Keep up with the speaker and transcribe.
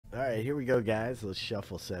All right, here we go, guys. Let's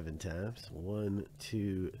shuffle 7 times. 1,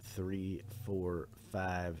 2, 3, 4,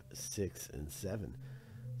 5, 6, and 7.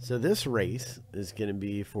 So this race is going to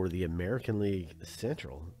be for the American League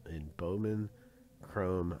Central in Bowman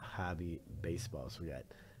Chrome Hobby Baseball. So we got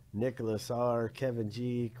Nicholas R, Kevin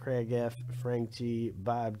G, Craig F, Frank G,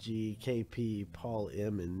 Bob G, KP, Paul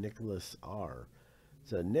M, and Nicholas R.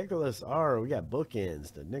 So Nicholas R, we got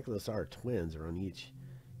bookends. The Nicholas R twins are on each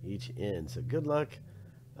end. So good luck.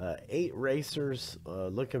 8 racers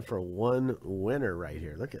looking for one winner right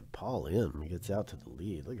here. Look at Paul M. He gets out to the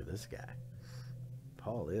lead. Look at this guy.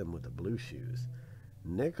 Paul M with the blue shoes.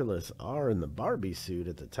 Nicholas R in the Barbie suit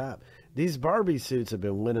at the top. These Barbie suits have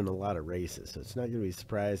been winning a lot of races, so it's not going to be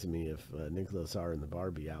surprising me if Nicholas R in the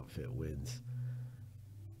Barbie outfit wins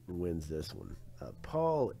this one.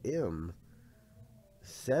 Paul M,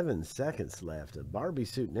 7 seconds left. A Barbie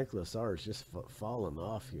suit Nicholas R is just falling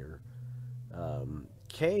off here.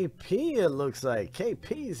 KP, it looks like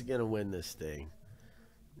KP's gonna win this thing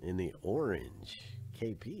in the orange.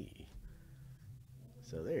 KP.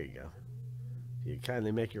 So there you go. If you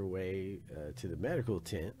kindly make your way to the medical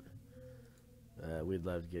tent, we'd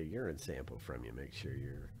love to get a urine sample from you. Make sure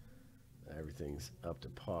everything's up to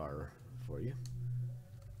par for you.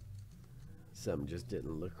 Something just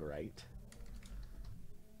didn't look right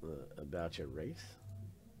about your race.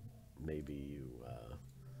 Maybe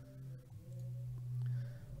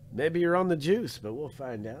you're on the juice, but we'll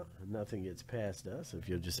find out. Nothing gets past us if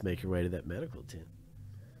you'll just make your way to that medical tent.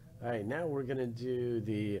 All right, now we're going to do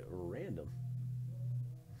the random.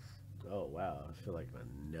 Oh, wow. I feel like my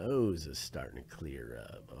nose is starting to clear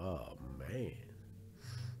up. Oh, man.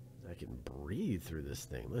 I can breathe through this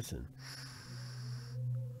thing. Listen.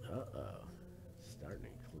 Uh-oh. Starting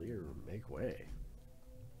to clear. Make way.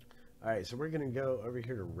 All right, so we're going to go over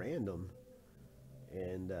here to random.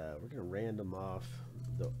 And we're going to random off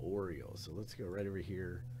the Orioles. So let's go right over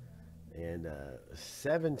here. And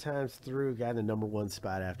 7 times through, got the number 1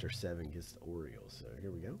 spot after 7 gets the Orioles. So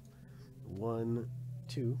here we go. 1,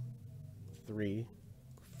 2, 3,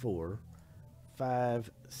 4,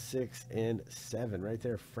 5, 6, and 7. Right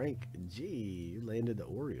there, Frank G. You landed the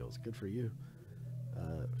Orioles. Good for you.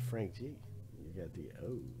 Frank G. You got the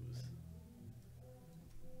O's.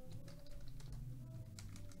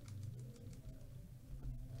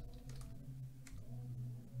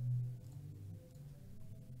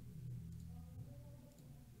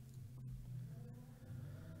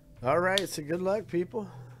 All right, so good luck, people.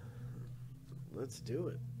 Let's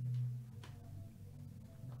do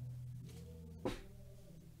it.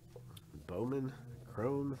 Bowman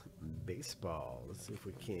Chrome Baseball. Let's see if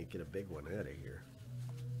we can't get a big one out of here.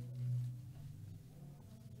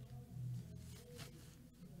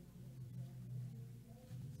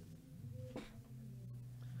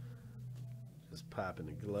 Just popping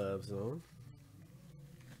the gloves on.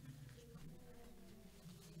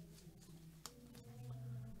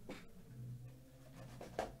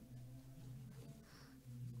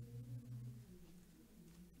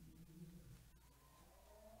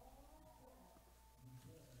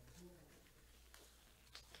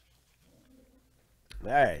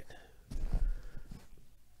 All right.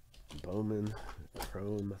 Bowman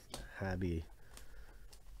Chrome Hobby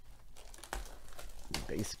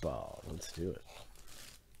Baseball. Let's do it.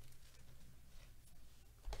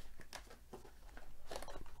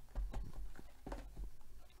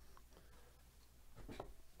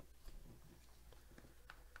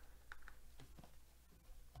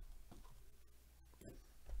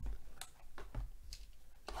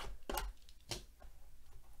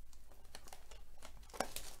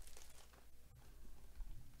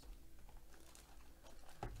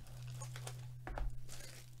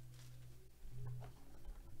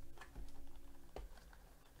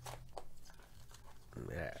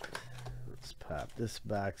 Let's pop this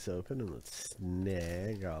box open and let's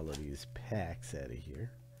snag all of these packs out of here.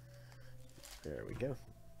 There we go.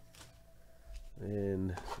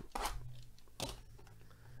 And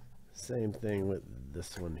same thing with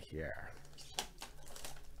this one here.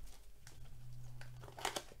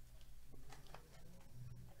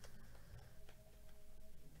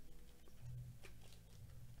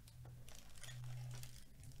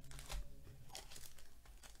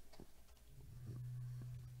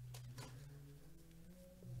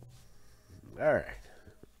 All right,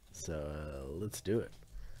 so let's do it.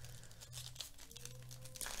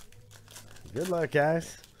 Good luck,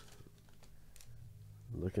 guys.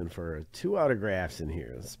 Looking for 2 autographs in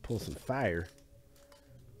here. Let's pull some fire.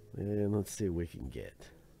 And let's see what we can get.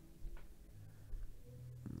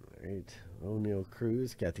 All right, O'Neal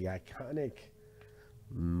Cruz got the iconic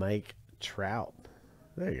Mike Trout.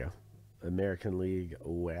 There you go. American League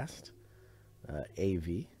West,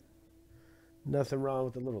 AV. Nothing wrong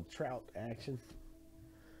with a little Trout action.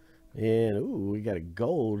 And, ooh, we got a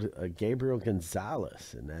gold, Gabriel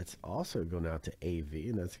Gonzalez, and that's also going out to AV,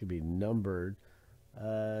 and that's going to be numbered,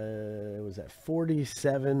 was that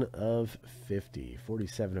 47 of 50?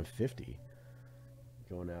 47 of 50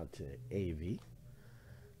 going out to AV.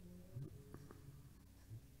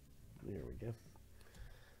 There we go.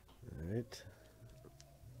 All right.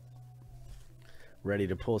 Ready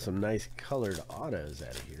to pull some nice colored autos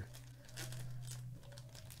out of here.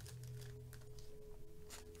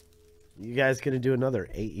 You guys going to do another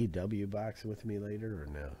AEW box with me later or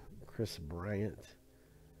no? Chris Bryant.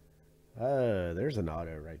 There's an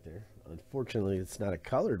auto right there. Unfortunately, it's not a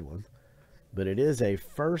colored one, but it is a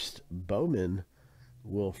first Bowman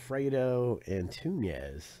Wilfredo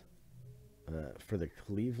Antunez for the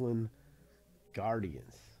Cleveland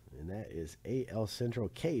Guardians. And that is AL Central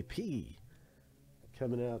KP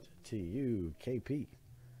coming out to you, KP.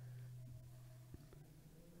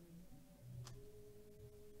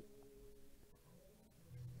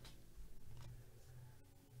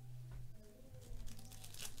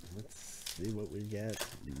 Let's see what we got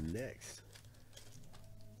next.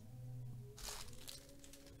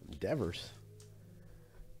 Devers.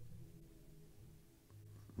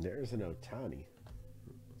 There's an Ohtani.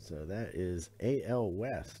 So that is AL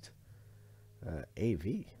West.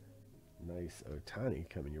 AV. Nice Ohtani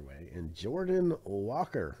coming your way. And Jordan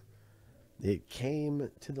Walker. It came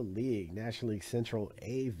to the league. National League Central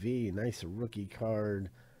AV. Nice rookie card.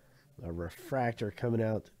 A refractor coming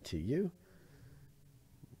out to you.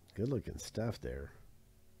 Good looking stuff there.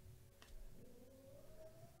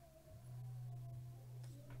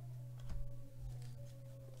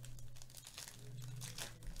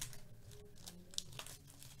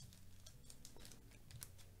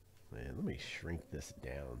 Man, let me shrink this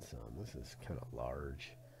down some. This is kind of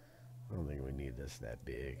large. I don't think we need this that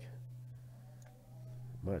big.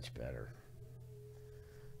 Much better.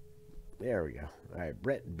 There we go. All right,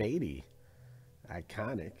 Brett Beatty.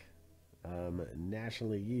 Iconic.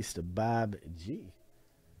 National League East of Bob G.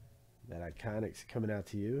 That Iconic's coming out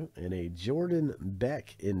to you. And a Jordan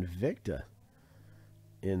Beck Invicta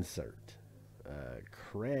insert.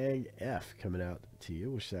 Craig F. coming out to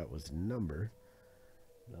you. Wish that was numbered.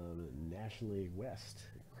 National League West.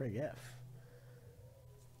 Craig F.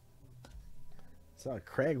 Saw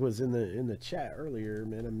Craig was in the chat earlier.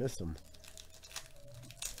 Man, I missed him.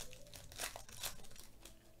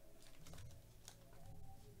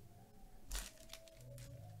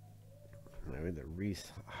 The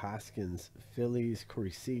Reese Hoskins Phillies,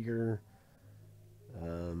 Corey Seager,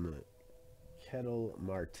 Kettle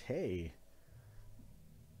Marte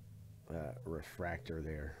refractor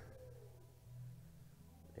there.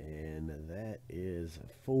 And that is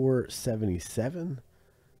 477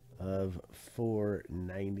 of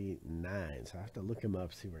 499. So I have to look him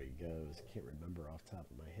up, see where he goes. Can't remember off the top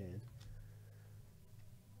of my head.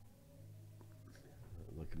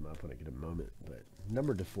 I'll look him up when I get a moment, but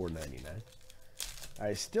numbered to 499. All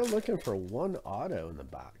right, still looking for one auto in the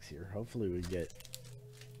box here. Hopefully we get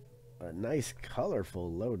a nice,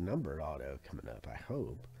 colorful, low-numbered auto coming up, I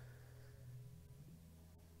hope.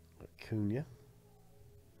 Acuna.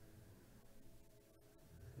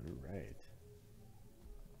 All right.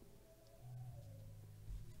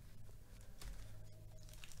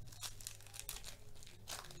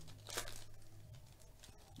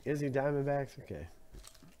 Is he Diamondbacks? Okay.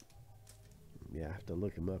 Yeah, I have to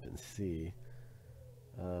look him up and see.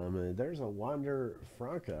 There's a Wander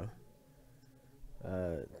Franco,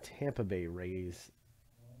 Tampa Bay Rays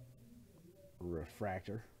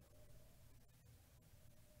refractor.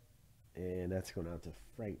 And that's going out to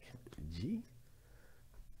Frank G.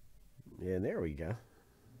 And there we go.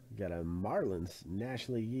 Got a Marlins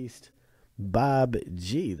National League East Bob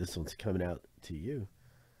G. This one's coming out to you.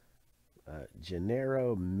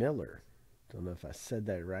 Gennaro Miller. Don't know if I said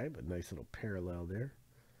that right, but nice little parallel there.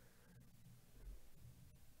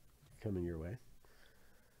 Coming your way.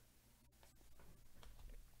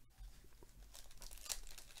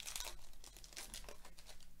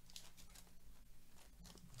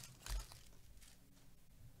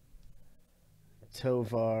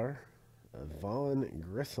 Tovar Vaughn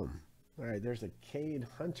Grissom. All right, there's a Cade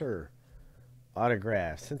Hunter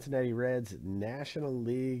autograph. Cincinnati Reds National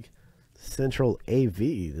League Central AV.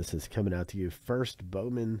 This is coming out to you. First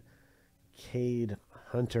Bowman Cade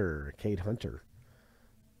Hunter. Cade Hunter.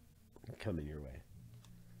 Coming your way.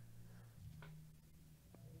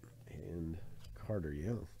 And Carter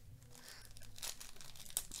Young.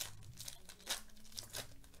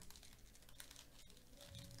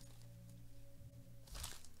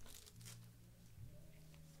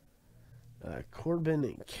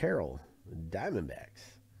 Corbin Carroll,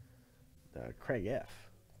 Diamondbacks. Craig F.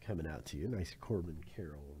 coming out to you. Nice Corbin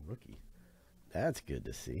Carroll rookie. That's good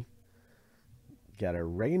to see. Got a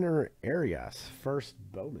Rainer Arias first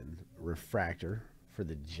Bowman refractor for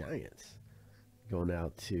the Giants. Going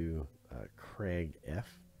out to Craig F.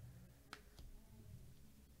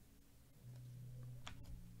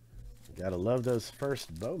 Gotta love those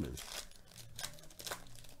first Bowmans.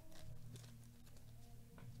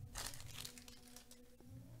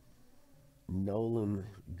 Nolan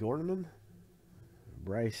Gorman,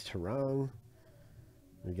 Bryce Terang.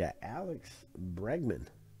 We got Alex Bregman,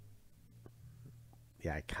 the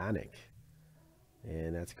iconic,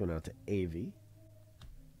 and that's going out to AV.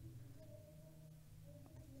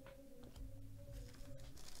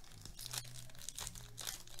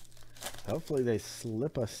 Hopefully they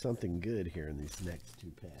slip us something good here in these next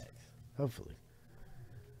two packs. Hopefully.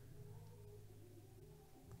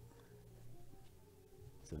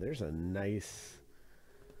 So there's a nice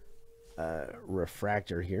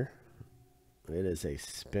refractor here. It is a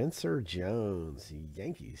Spencer Jones,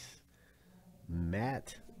 Yankees.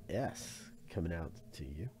 Matt S. coming out to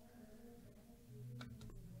you.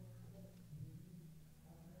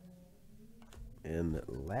 And the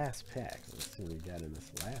last pack. Let's see what we got in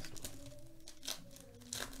this last one.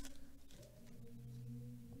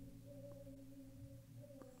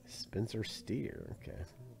 Spencer Steer. Okay.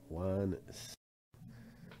 One.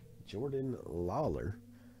 Jordan Lawler.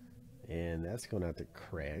 And that's going out to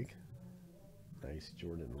Craig. Nice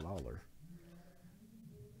Jordan Lawler.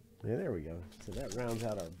 Yeah, there we go. So that rounds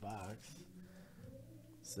out our box.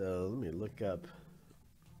 So let me look up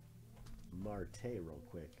Marte real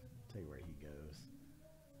quick. Tell you where he goes.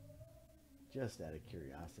 Just out of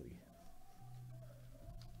curiosity.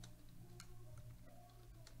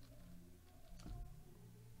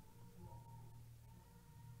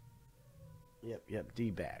 Yep,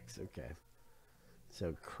 D-backs. Okay.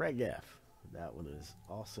 So Craig F. That one is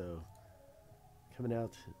also coming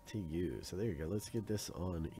out to you. So there you go. Let's get this on